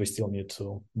down, but we still need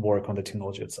to work on the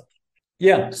technology itself.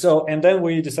 Yeah. So, and then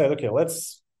we decided, okay,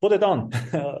 let's put it on.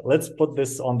 Let's put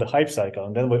this on the hype cycle.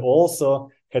 And then we also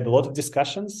had a lot of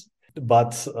discussions,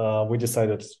 but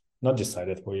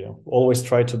we always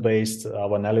try to base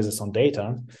our analysis on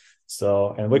data.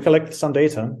 So, and we collected some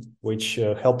data, which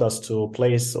helped us to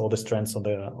place all the trends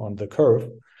on the curve.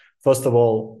 First of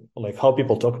all, like how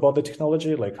people talk about the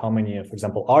technology, like how many, for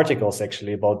example, articles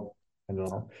actually about, I don't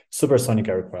know, supersonic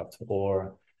aircraft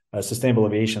or sustainable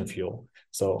aviation fuel.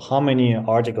 So how many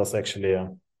articles actually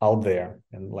are out there,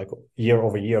 and like year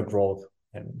over year growth.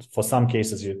 And for some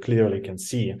cases, you clearly can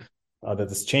see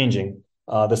that is changing.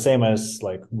 The same as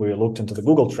like we looked into the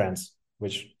Google Trends,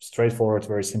 which straightforward,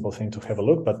 very simple thing to have a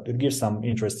look, but it gives some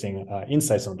interesting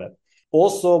insights on that.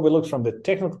 Also, we looked from the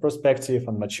technical perspective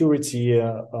and maturity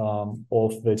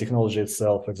of the technology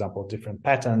itself, for example, different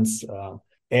patents.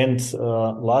 And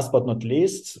last but not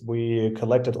least, we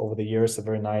collected over the years a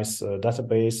very nice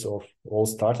database of all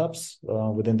startups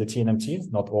within the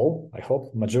TNMT. Not all, I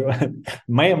hope, most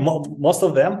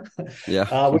of them,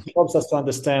 which helps us to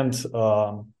understand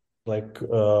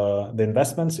the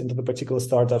investments into the particular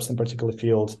startups in particular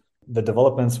field, the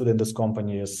developments within these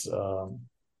companies,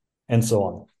 and so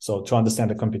on. So to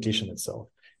understand the competition itself.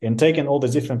 And taking all the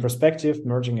different perspectives,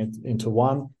 merging it into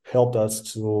one, helped us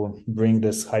to bring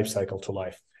this hype cycle to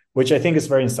life, which I think is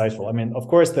very insightful. I mean, of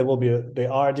course, there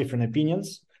are different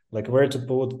opinions, like where to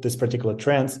put this particular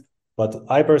trends, but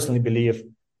I personally believe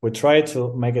we try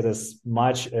to make it as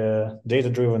much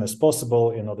data-driven as possible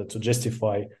in order to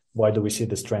justify why do we see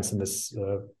these trends in this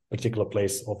particular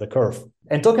place of the curve.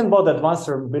 And talking about advanced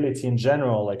air mobility in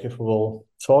general, like if we'll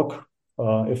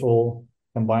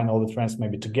combine all the trends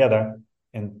maybe together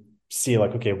and see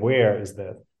like, okay, where is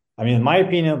that? I mean, in my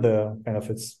opinion,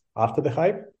 it's after the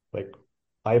hype, like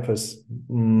hype is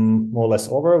more or less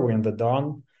over. We're in the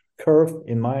down curve,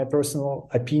 in my personal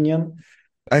opinion.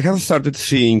 I have started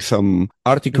seeing some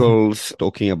articles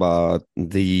talking about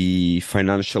the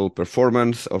financial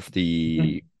performance of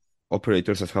the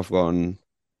operators that have gone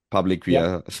public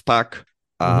via SPAC,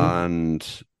 and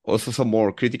also some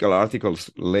more critical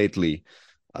articles lately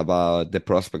about the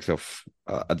prospects of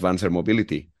advanced air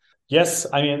mobility. Yes,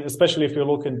 I mean, especially if you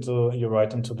look into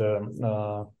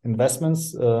the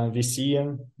investments,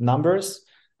 VC numbers,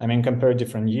 I mean, compare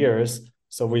different years.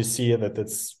 So we see that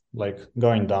it's like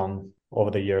going down over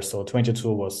the years. So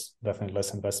 22 was definitely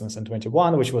less investments than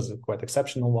 21, which was a quite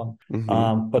exceptional one.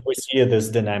 But we see this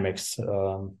dynamics,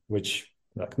 which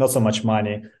like not so much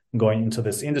money going into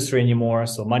this industry anymore.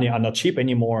 So money are not cheap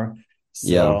anymore.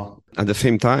 So, at the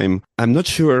same time, I'm not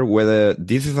sure whether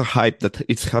this is a hype that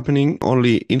it's happening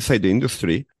only inside the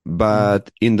industry,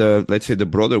 but in the, let's say, the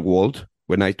broader world,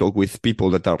 when I talk with people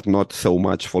that are not so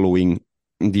much following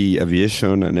the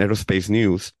aviation and aerospace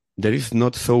news, there is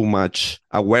not so much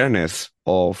awareness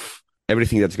of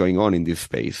everything that's going on in this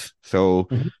space. So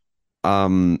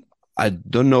I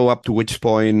don't know up to which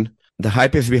point the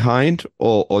hype is behind,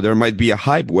 or there might be a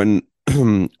hype when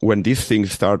when these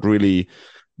things start really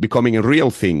becoming a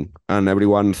real thing and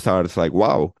everyone starts like,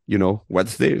 wow,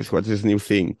 what's this? What's this new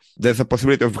thing? There's a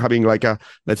possibility of having like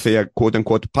let's say a quote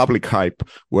unquote public hype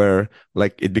where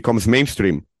like it becomes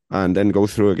mainstream and then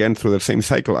goes through the same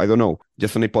cycle. I don't know.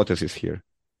 Just an hypothesis here.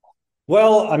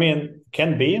 Well, I mean,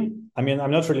 can be. I mean,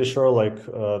 I'm not really sure like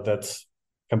that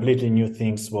completely new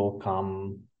things will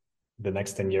come the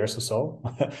next 10 years or so.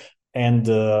 And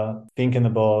thinking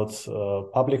about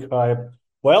public hype,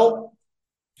 well,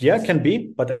 yeah, can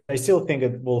be, but I still think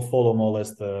it will follow more or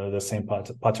less the same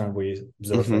pattern we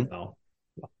observe right now.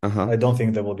 I don't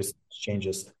think there will be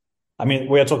changes. I mean,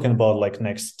 we are talking about like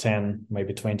next 10,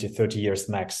 maybe 20, 30 years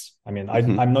max. I mean,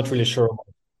 I'm not really sure what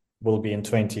will be in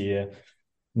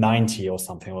 2090 or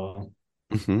something.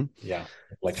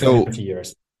 Like 20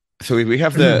 years. So if we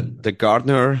have the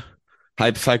Gartner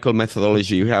hype cycle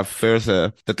methodology, you have first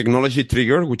the technology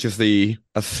trigger, which is the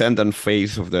ascendant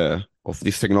phase of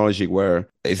this technology where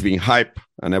it's being hyped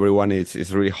and everyone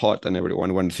is really hot and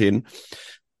everyone wants in.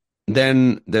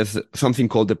 Then there's something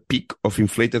called the peak of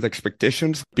inflated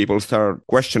expectations. People start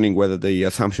questioning whether the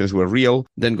assumptions were real,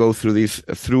 then go through this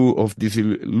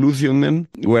disillusionment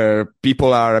where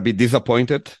people are a bit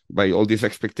disappointed by all these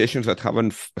expectations that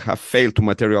have failed to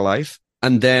materialize.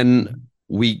 And then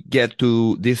we get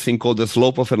to this thing called the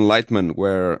slope of enlightenment,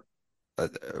 where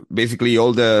basically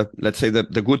all let's say the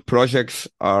good projects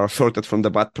are sorted from the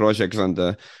bad projects, and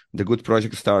the good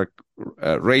projects start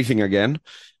raising again,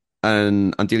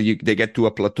 and until they get to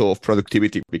a plateau of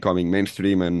productivity, becoming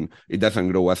mainstream, and it doesn't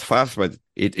grow as fast, but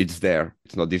it's there.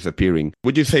 It's not disappearing.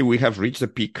 Would you say we have reached the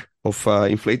peak of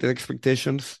inflated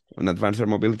expectations on advanced air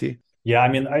mobility? Yeah, I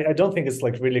mean, I don't think it's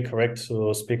like really correct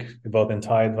to speak about the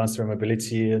entire advanced air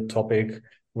mobility topic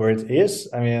where it is.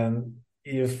 I mean,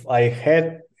 if I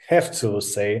have to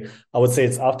say, I would say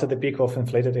it's after the peak of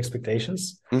inflated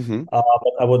expectations. But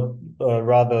I would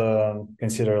rather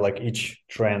consider like each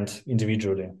trend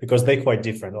individually, because they're quite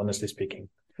different, honestly speaking.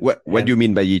 What do you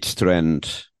mean by each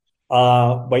trend?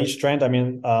 By each trend, I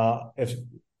mean,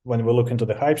 when we look into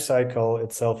the hype cycle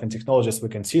itself in technologies we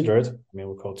considered, I mean,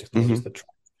 we call technologies the trend.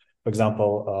 For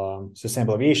example,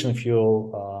 sustainable aviation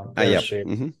fuel, airship,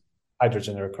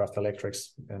 hydrogen aircraft,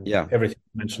 electrics, and everything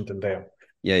mentioned in there.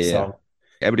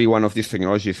 Every one of these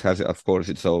technologies has, of course,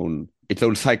 its own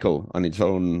cycle and its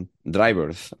own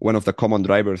drivers. One of the common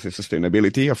drivers is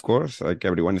sustainability, of course. Like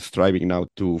everyone is striving now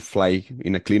to fly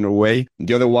in a cleaner way.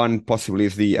 The other one possibly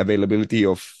is the availability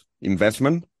of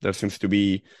investment. There seems to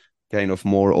be kind of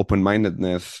more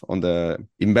open-mindedness on the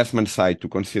investment side to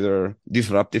consider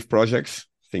disruptive projects,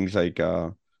 things like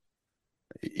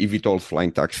eVTOL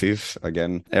flying taxis,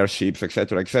 again, airships,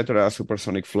 etc.,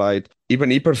 supersonic flight, even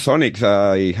hypersonics.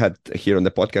 I had here on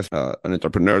the podcast an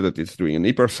entrepreneur that is doing an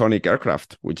hypersonic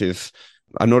aircraft, which is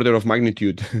an order of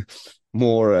magnitude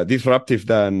more disruptive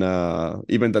than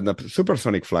even than a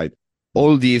supersonic flight.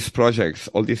 All these projects,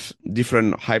 all these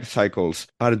different hype cycles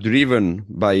are driven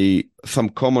by some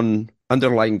common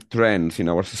underlying trends in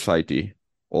our society,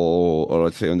 or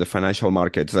let's say on the financial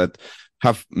markets, that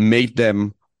have made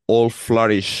them all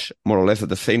flourish more or less at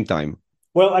the same time.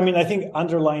 Well, I mean, I think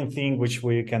underlying thing which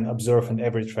we can observe in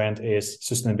every trend is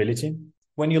sustainability.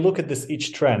 When you look at this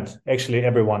each trend, actually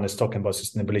everyone is talking about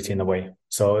sustainability in a way.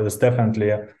 So it is definitely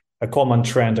a common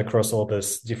trend across all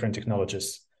these different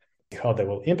technologies. How they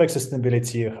will impact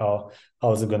sustainability, how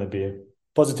is it going to be a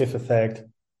positive effect,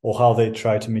 or how they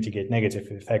try to mitigate negative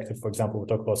effect. If, for example, we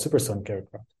talk about supersonic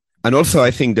aircraft. And also,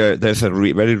 I think there's a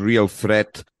very real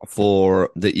threat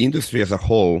for the industry as a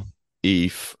whole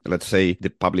if, let's say, the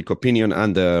public opinion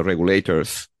and the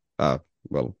regulators,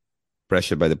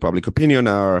 pressured by the public opinion,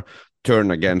 are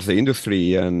turned against the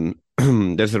industry. And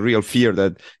there's a real fear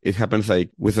that it happens like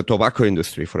with the tobacco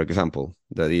industry, for example,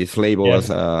 that it's labeled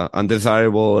as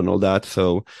undesirable and all that.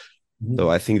 So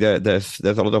I think that there's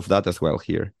a lot of that as well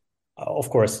here.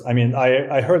 Of course. I mean,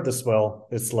 I heard this well.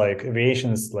 It's like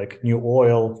aviation is like new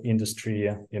oil industry,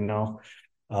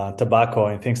 tobacco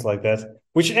and things like that,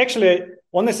 which actually,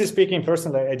 honestly speaking,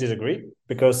 personally, I disagree,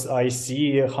 because I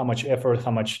see how much effort,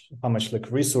 how much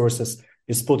like resources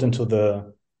is put into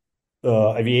the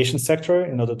aviation sector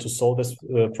in order to solve this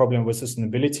problem with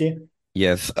sustainability.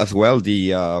 Yes, as well,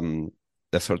 the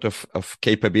sort of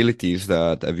capabilities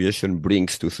that aviation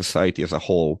brings to society as a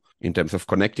whole in terms of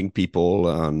connecting people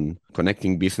and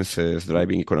connecting businesses,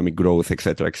 driving economic growth,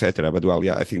 etc., etc. But well,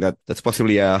 yeah, I think that's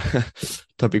possibly a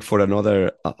topic for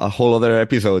a whole other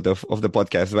episode of the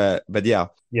podcast. But yeah.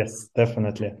 Yes,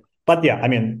 definitely. But yeah, I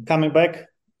mean, coming back,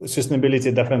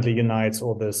 sustainability definitely unites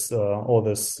all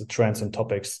this trends and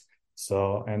topics.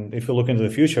 So, and if you look into the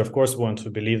future, of course, we want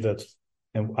to believe that,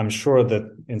 and I'm sure that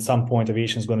in some point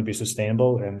aviation is going to be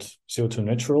sustainable and CO2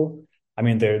 neutral. I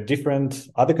mean, there are different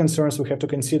other concerns we have to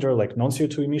consider, like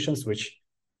non-CO2 emissions, which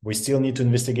we still need to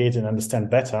investigate and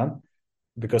understand better,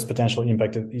 because potential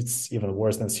impact is even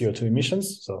worse than CO2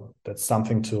 emissions. So that's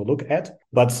something to look at.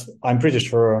 But I'm pretty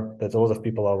sure that a lot of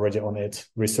people are already on it.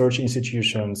 Research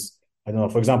institutions, I don't know,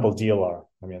 for example, DLR.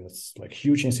 I mean, it's like a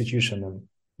huge institution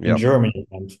in Germany,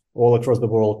 and all across the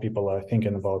world, people are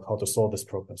thinking about how to solve this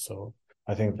problem. So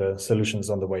I think the solution is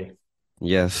on the way.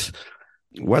 Yes.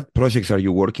 What projects are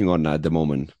you working on at the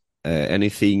moment?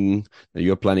 Anything that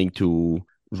you're planning to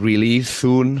release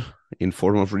soon in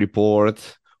form of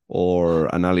report or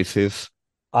analysis?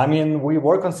 I mean, we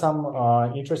work on some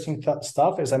interesting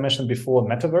stuff, as I mentioned before,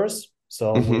 metaverse.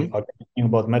 So we are thinking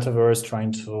about metaverse,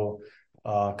 trying to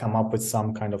come up with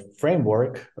some kind of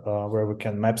framework where we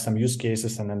can map some use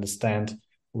cases and understand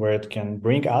where it can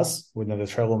bring us within the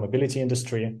travel mobility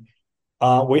industry.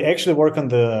 We actually work on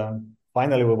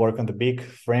the big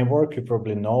framework. You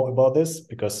probably know about this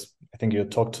because I think you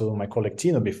talked to my colleague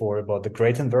Tino before about the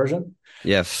Grayton version.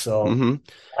 Yes. So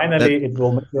finally, it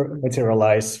will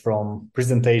materialize from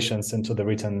presentations into the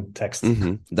written text.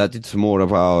 That it's more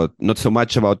about, not so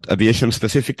much about aviation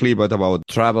specifically, but about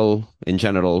travel in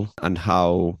general and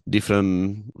how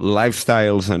different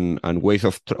lifestyles and ways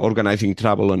of organizing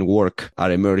travel and work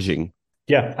are emerging.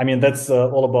 Yeah, I mean, that's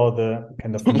all about the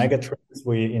kind of mega trends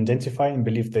we identify and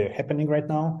believe they're happening right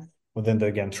now within the,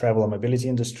 again, travel and mobility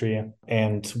industry.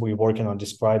 And we're working on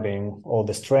describing all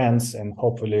these trends, and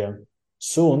hopefully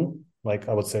soon, like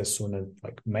I would say soon in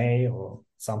like May or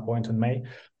some point in May,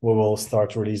 we will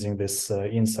start releasing this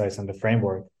insights and the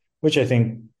framework, which I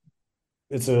think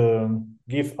it's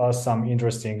give us some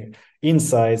interesting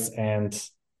insights and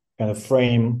kind of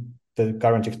frame the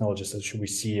current technologies that we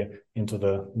see into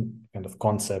the kind of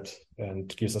concept,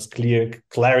 and gives us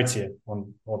clarity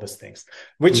on all these things,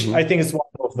 which I think is one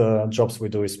of the jobs we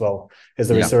do as well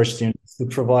as a research team, to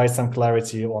provide some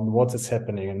clarity on what is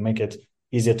happening and make it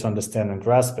easier to understand and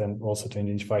grasp, and also to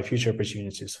identify future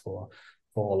opportunities for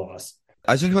all of us.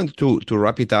 I just want to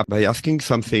wrap it up by asking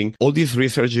something. All this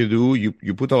research you do,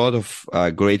 you put a lot of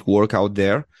great work out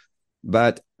there,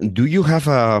 but do you have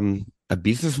a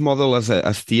business model as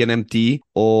TNMT,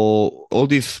 or all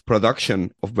this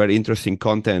production of very interesting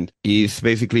content is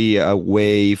basically a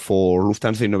way for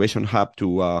Lufthansa Innovation Hub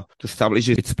to establish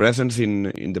its presence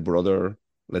in the broader,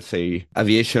 let's say,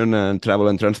 aviation and travel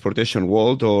and transportation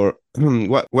world? Or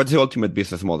what's the ultimate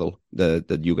business model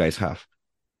that you guys have?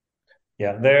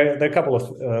 Yeah, there are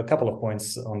a couple of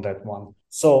points on that one.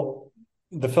 So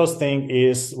the first thing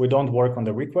is we don't work on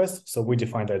the request, so we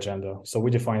define the agenda. So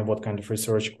we define what kind of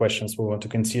research questions we want to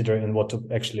consider and what to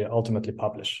actually ultimately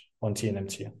publish on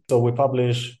TNMT. So we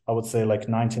publish, I would say, like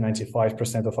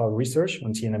 95% of our research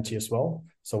on TNMT as well.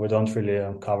 So we don't really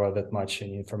cover that much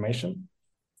information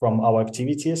from our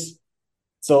activities.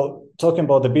 So talking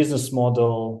about the business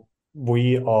model,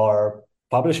 we are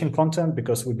publishing content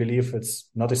because we believe it's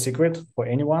not a secret for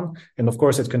anyone. And of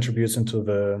course, it contributes into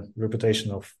the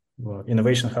reputation of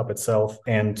Innovation Hub itself.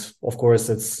 And of course,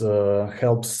 it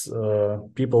helps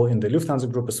people in the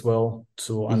Lufthansa group as well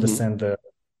to understand the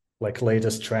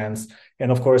latest trends.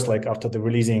 And of course, after the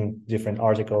releasing different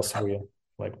articles, we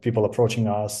people approaching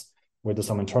us, we do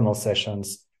some internal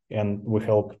sessions, and we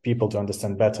help people to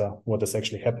understand better what is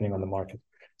actually happening on the market.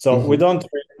 So we're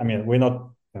not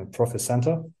a profit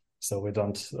center. So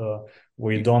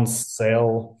we don't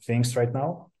sell things right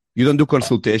now. You don't do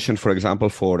consultation, for example,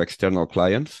 for external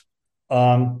clients?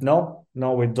 No,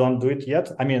 we don't do it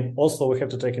yet. Also we have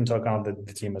to take into account that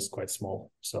the team is quite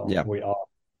small. So we are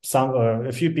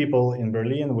a few people in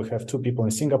Berlin. We have 2 people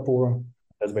in Singapore.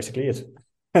 That's basically it.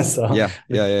 So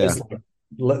it's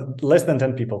less than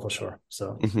 10 people for sure.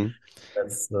 So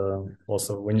that's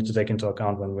also we need to take into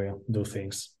account when we do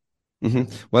things.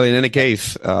 Well, in any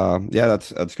case,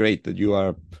 that's great that you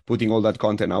are putting all that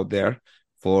content out there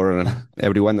for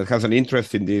everyone that has an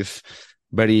interest in this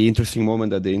very interesting moment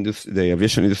that the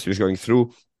aviation industry is going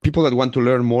through. People that want to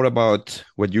learn more about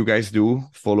what you guys do,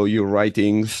 follow your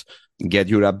writings, get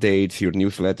your updates, your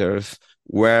newsletters,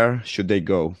 where should they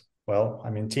go? Well,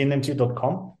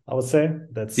 TNMT.com, I would say.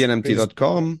 That's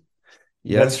TNMT.com.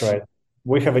 Yes. That's right.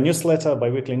 We have a newsletter,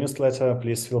 bi-weekly newsletter.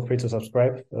 Please feel free to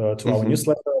subscribe to our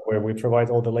newsletter, where we provide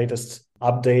all the latest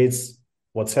updates,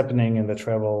 what's happening in the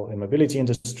travel and mobility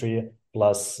industry,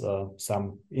 plus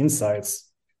some insights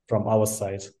from our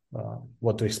side,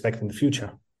 what to expect in the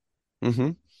future.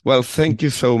 Well, thank you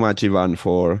so much, Ivan,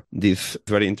 for this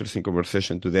very interesting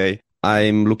conversation today.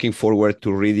 I'm looking forward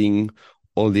to reading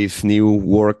all this new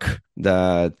work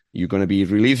that you're going to be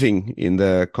releasing in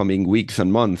the coming weeks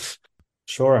and months.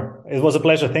 Sure. It was a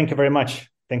pleasure. Thank you very much.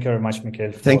 Thank you very much,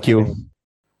 Mikhail. Thank you.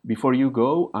 Before you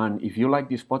go, and if you like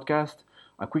this podcast,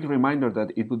 a quick reminder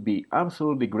that it would be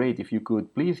absolutely great if you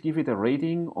could please give it a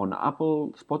rating on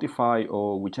Apple, Spotify,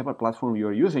 or whichever platform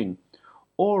you're using,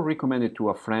 or recommend it to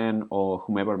a friend or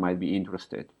whomever might be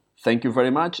interested. Thank you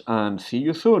very much, and see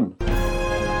you soon.